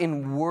is not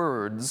in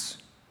words,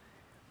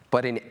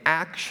 but in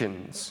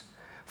actions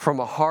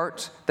from a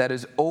heart that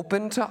is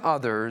open to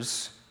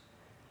others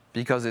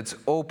because it's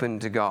open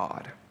to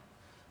God.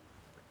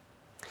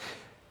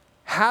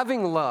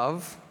 Having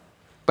love,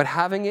 but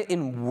having it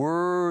in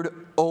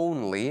word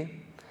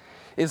only,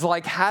 is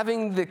like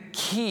having the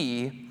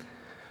key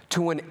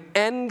to an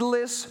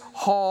endless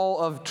hall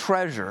of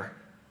treasure.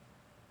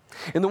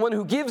 And the one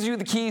who gives you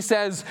the key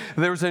says,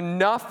 there's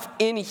enough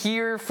in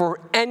here for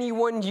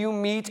anyone you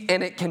meet,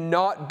 and it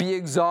cannot be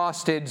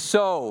exhausted,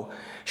 so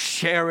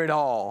share it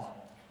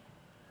all.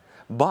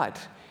 But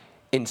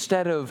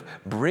instead of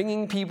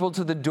bringing people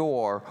to the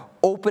door,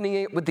 opening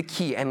it with the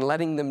key, and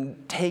letting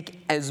them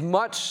take as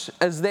much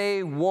as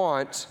they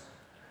want,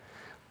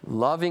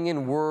 loving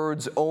in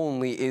words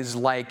only is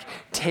like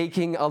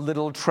taking a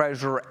little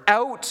treasure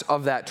out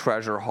of that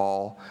treasure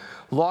hall,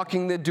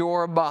 locking the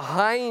door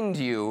behind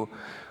you,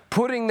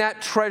 putting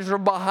that treasure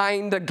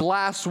behind a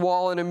glass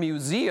wall in a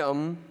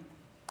museum,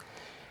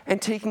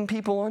 and taking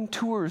people on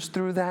tours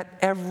through that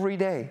every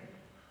day.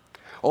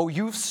 Oh,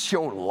 you've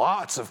shown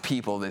lots of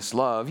people this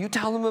love. You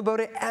tell them about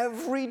it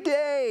every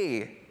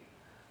day.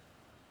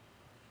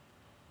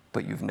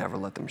 But you've never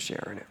let them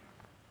share in it.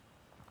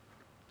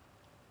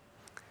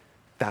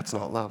 That's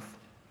not love.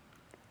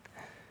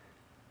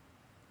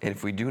 And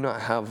if we do not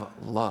have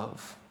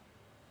love,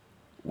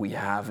 we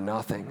have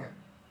nothing,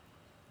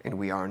 and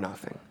we are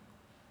nothing.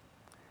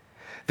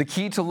 The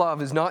key to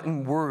love is not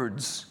in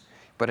words,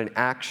 but in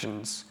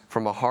actions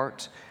from a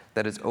heart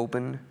that is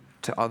open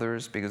to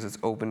others because it's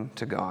open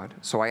to God.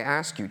 So I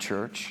ask you,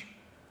 church,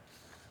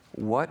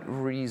 what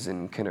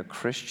reason can a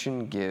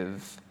Christian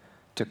give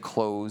to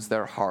close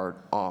their heart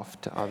off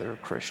to other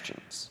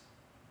Christians?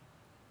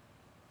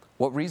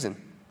 What reason?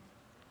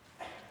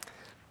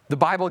 The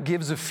Bible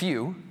gives a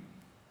few,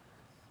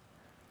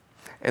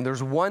 and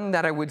there's one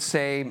that I would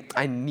say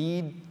I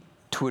need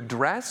to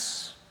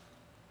address.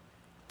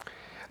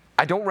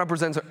 I don't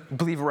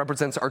believe it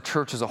represents our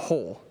church as a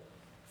whole,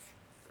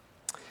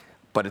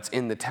 but it's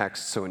in the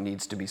text, so it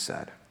needs to be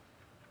said.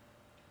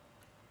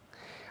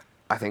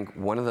 I think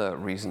one of the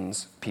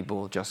reasons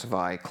people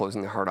justify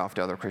closing their heart off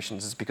to other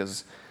Christians is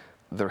because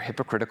they're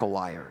hypocritical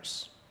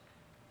liars.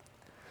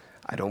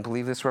 I don't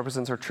believe this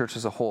represents our church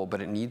as a whole,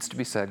 but it needs to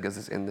be said because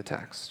it's in the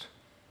text.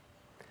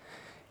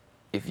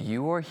 If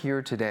you are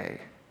here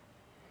today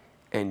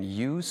and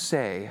you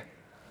say,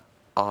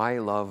 I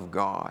love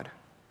God,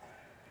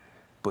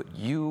 but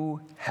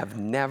you have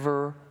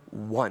never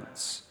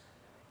once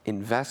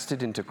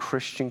invested into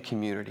Christian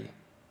community,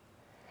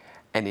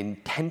 and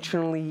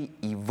intentionally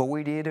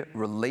avoided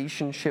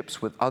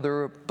relationships with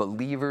other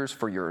believers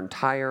for your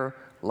entire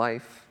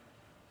life,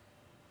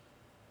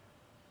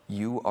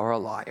 you are a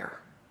liar,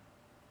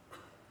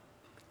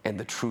 and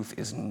the truth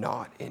is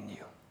not in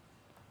you.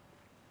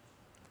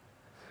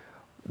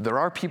 There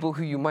are people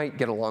who you might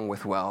get along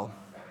with well.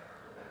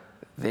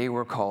 They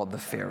were called the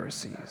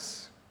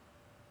Pharisees.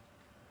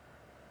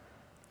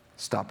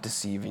 Stop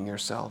deceiving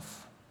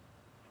yourself.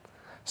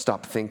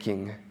 Stop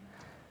thinking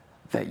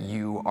that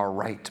you are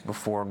right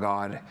before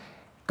God.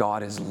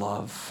 God is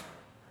love,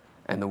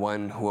 and the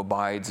one who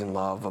abides in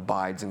love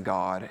abides in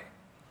God.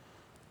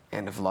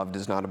 And if love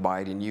does not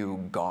abide in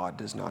you, God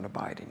does not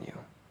abide in you.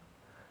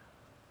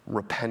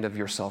 Repent of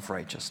your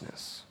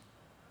self-righteousness.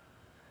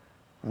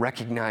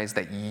 Recognize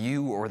that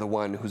you are the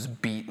one who's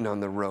beaten on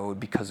the road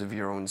because of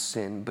your own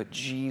sin, but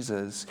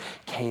Jesus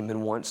came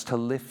and wants to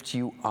lift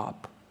you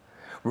up.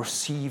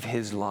 Receive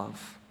his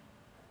love,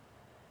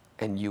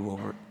 and you will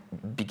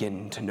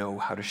begin to know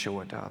how to show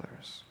it to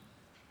others.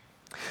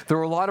 There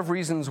are a lot of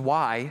reasons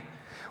why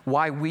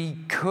we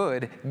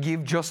could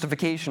give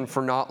justification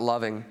for not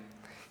loving.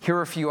 Here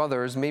are a few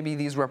others. Maybe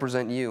these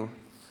represent you.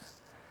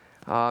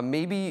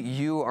 Maybe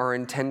you are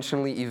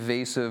intentionally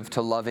evasive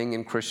to loving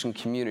in Christian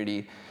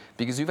community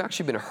because you've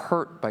actually been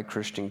hurt by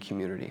Christian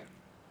community.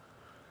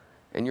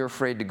 And you're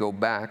afraid to go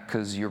back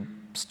because you're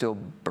still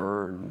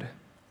burned.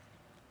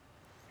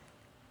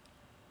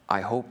 I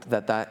hope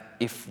that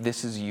if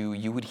this is you,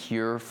 you would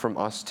hear from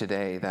us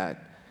today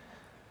that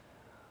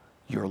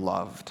you're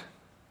loved,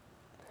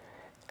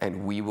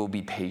 and we will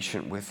be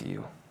patient with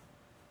you.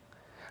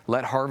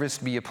 Let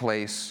Harvest be a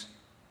place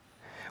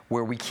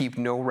where we keep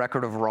no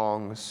record of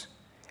wrongs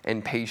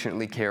and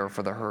patiently care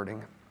for the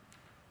hurting.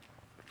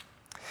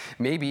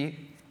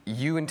 Maybe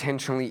you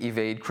intentionally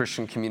evade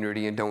Christian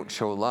community and don't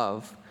show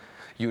love.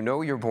 You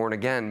know you're born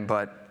again,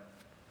 but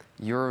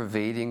you're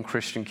evading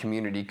Christian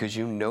community because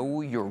you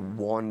know you're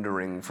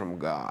wandering from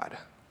God.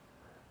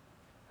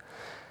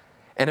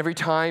 And every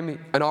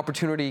time an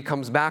opportunity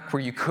comes back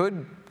where you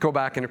could go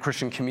back into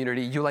Christian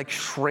community, you like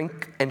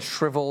shrink and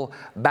shrivel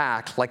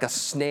back like a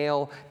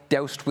snail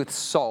doused with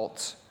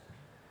salt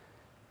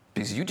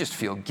because you just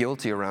feel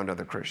guilty around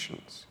other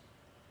Christians.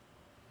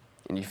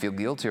 And you feel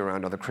guilty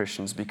around other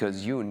Christians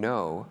because you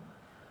know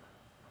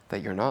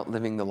that you're not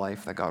living the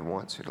life that God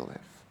wants you to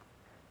live.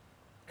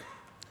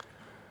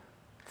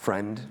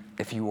 Friend,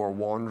 if you are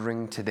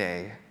wandering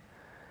today,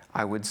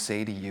 I would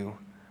say to you,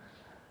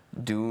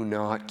 do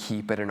not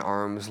keep at an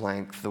arm's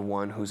length the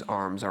one whose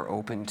arms are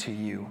open to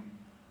you.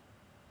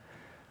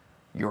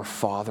 Your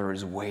Father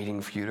is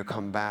waiting for you to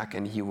come back,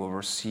 and he will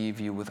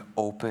receive you with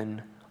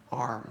open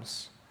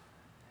arms.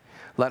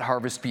 Let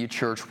Harvest be a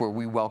church where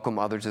we welcome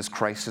others as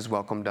Christ has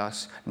welcomed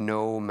us,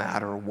 no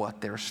matter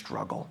what their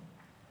struggle.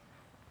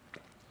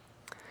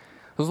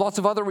 There's lots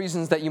of other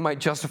reasons that you might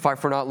justify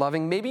for not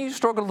loving. Maybe you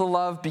struggle to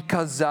love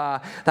because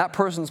that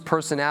person's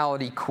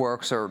personality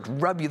quirks or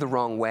rub you the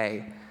wrong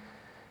way.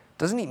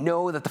 Doesn't he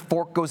know that the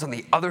fork goes on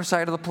the other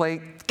side of the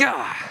plate?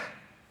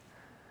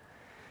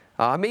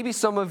 Maybe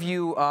some of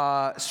you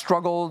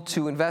struggle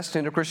to invest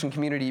in a Christian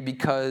community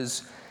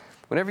because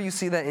whenever you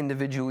see that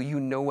individual,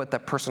 you know what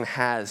that person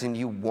has and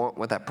you want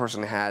what that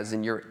person has,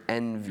 and your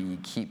envy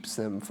keeps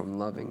them from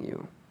loving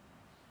you.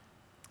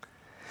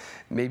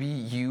 Maybe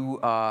you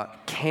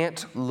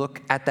can't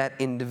look at that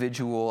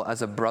individual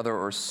as a brother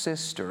or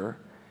sister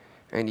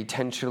and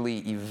intentionally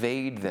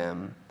evade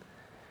them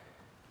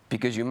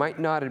because you might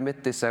not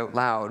admit this out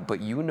loud, but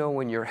you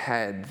know in your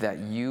head that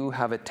you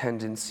have a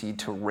tendency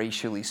to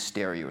racially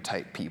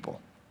stereotype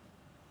people.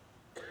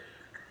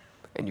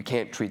 And you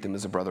can't treat them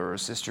as a brother or a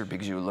sister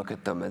because you look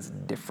at them as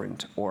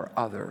different or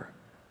other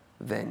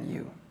than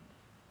you.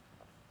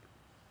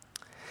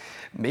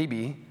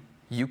 Maybe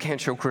you can't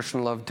show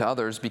Christian love to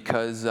others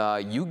because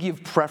you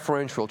give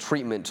preferential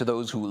treatment to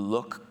those who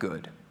look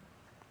good.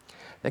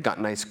 They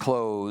got nice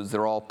clothes,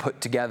 they're all put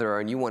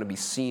together, and you want to be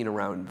seen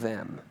around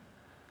them,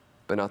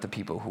 but not the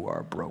people who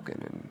are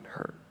broken and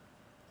hurt.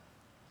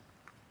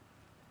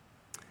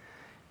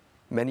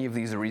 Many of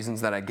these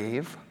reasons that I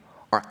gave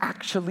are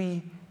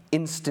actually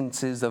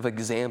instances of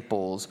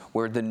examples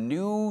where the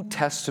New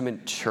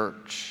Testament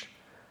church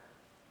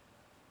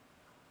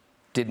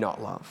did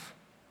not love.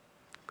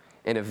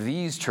 And if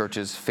these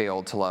churches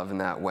failed to love in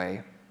that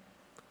way,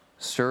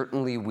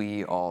 certainly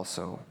we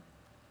also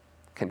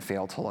can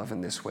fail to love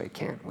in this way,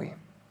 can't we?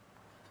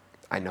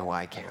 I know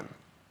I can.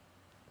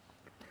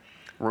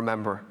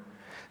 Remember,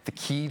 the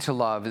key to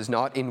love is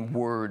not in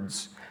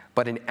words,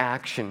 but in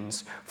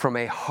actions from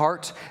a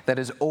heart that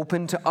is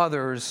open to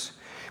others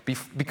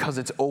because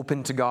it's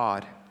open to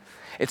God.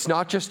 It's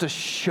not just a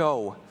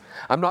show.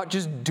 I'm not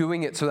just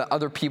doing it so that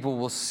other people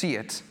will see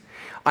it.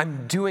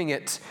 I'm doing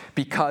it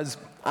because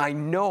I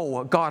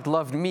know God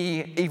loved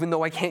me even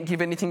though I can't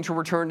give anything to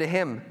return to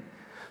him.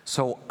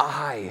 So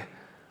I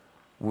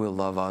will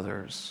love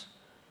others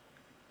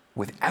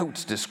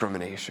without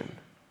discrimination,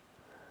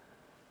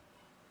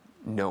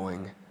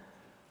 knowing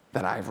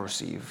that I've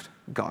received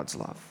God's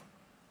love.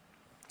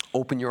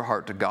 Open your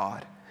heart to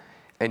God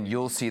and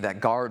you'll see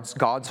that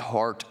God's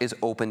heart is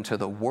open to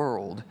the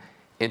world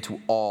and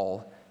to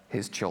all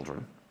his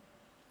children.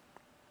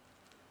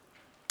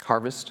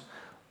 Harvest,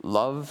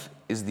 love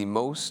is the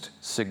most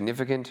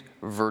significant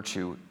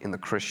virtue in the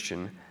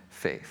Christian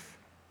faith.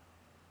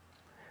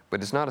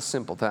 But it's not a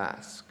simple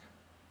task.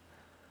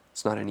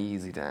 It's not an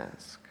easy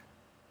task.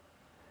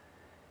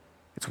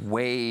 It's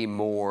way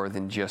more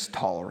than just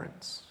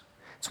tolerance.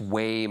 It's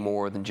way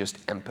more than just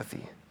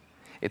empathy.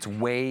 It's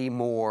way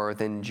more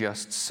than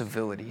just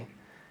civility.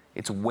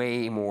 It's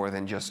way more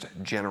than just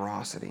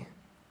generosity.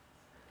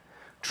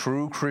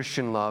 True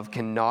Christian love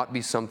cannot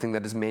be something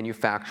that is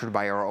manufactured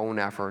by our own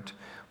effort,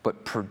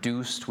 but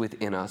produced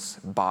within us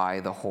by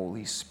the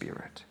Holy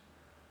Spirit.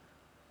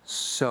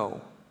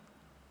 So,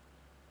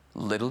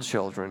 little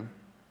children,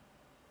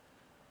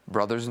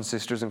 brothers and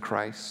sisters in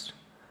Christ,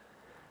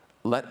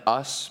 let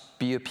us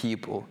be a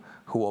people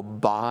who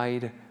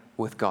abide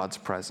with God's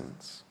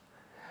presence.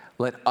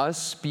 Let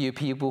us be a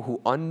people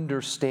who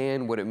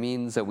understand what it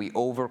means that we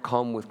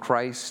overcome with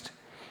Christ,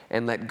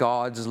 and let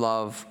God's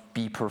love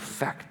be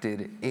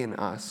perfected in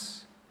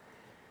us.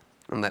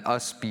 And let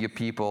us be a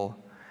people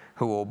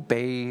who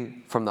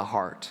obey from the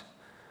heart,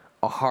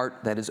 a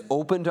heart that is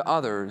open to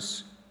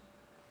others,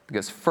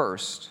 because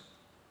first,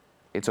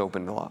 it's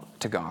open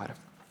to God.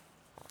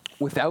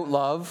 Without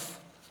love,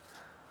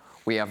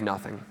 we have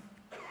nothing.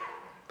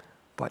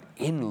 But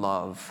in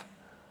love,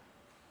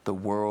 the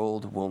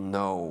world will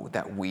know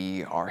that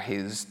we are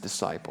his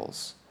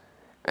disciples,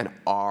 and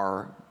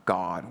our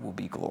God will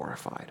be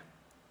glorified.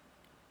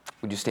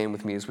 Would you stand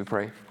with me as we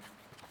pray?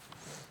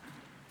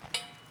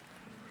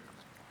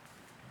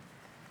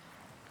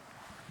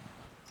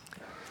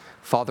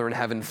 Father in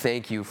heaven,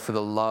 thank you for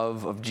the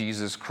love of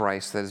Jesus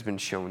Christ that has been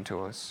shown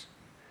to us.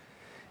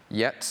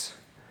 Yet,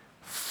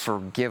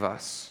 forgive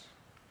us.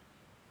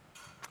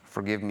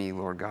 Forgive me,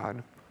 Lord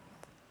God,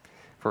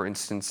 for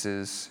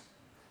instances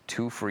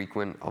too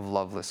frequent of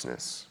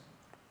lovelessness,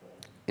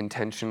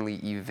 intentionally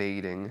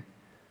evading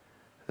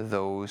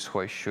those who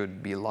I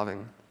should be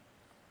loving.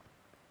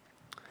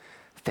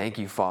 Thank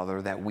you,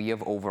 Father, that we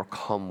have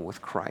overcome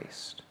with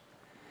Christ.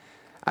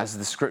 As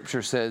the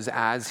scripture says,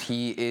 as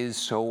he is,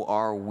 so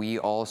are we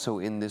also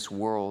in this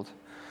world.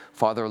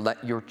 Father,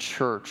 let your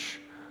church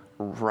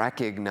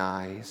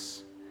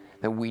recognize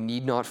that we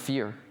need not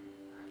fear.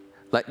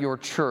 Let your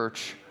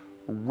church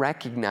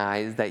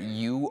recognize that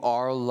you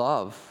are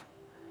love.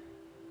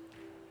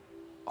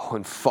 Oh,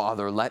 and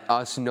Father, let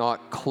us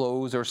not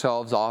close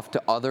ourselves off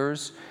to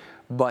others,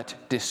 but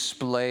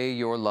display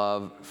your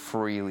love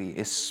freely,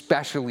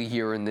 especially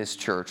here in this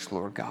church,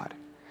 Lord God.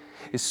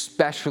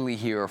 Especially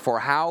here, for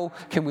how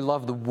can we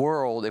love the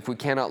world if we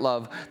cannot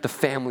love the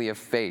family of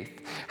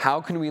faith?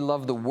 How can we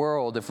love the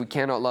world if we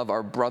cannot love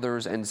our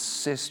brothers and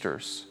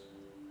sisters?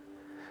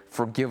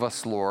 Forgive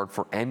us, Lord,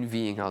 for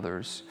envying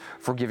others,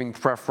 for giving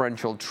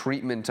preferential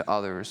treatment to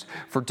others,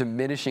 for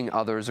diminishing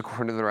others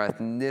according to their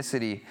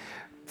ethnicity.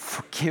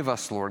 Forgive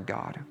us, Lord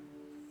God.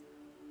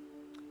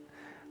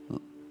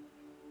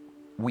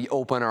 We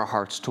open our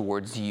hearts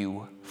towards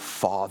you,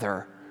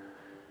 Father.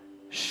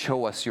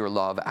 Show us your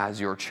love as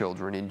your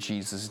children. In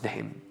Jesus'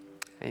 name,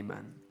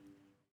 amen.